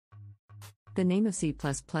The name of C++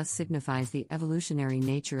 signifies the evolutionary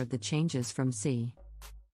nature of the changes from C.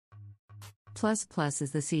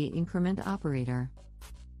 Is the C increment operator.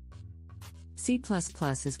 C++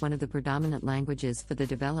 is one of the predominant languages for the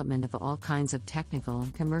development of all kinds of technical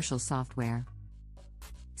and commercial software.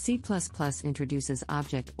 C++ introduces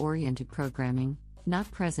object-oriented programming,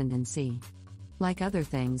 not present in C. Like other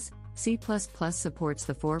things, C++ supports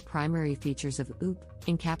the four primary features of OOP: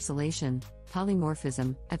 encapsulation,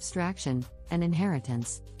 polymorphism, abstraction, and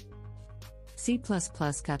inheritance. C++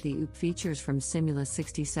 got the OOP features from Simula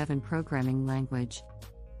 67 programming language.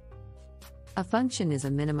 A function is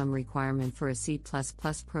a minimum requirement for a C++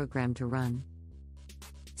 program to run.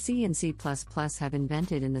 C and C++ have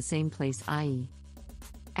invented in the same place, i.e.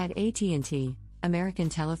 at AT&T, American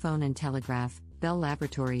Telephone and Telegraph, Bell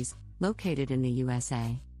Laboratories, located in the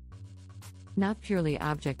USA. Not purely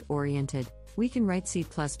object-oriented, we can write C++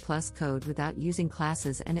 code without using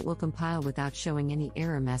classes and it will compile without showing any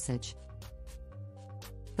error message.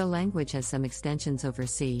 The language has some extensions over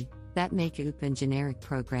C that make OOP and generic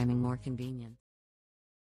programming more convenient.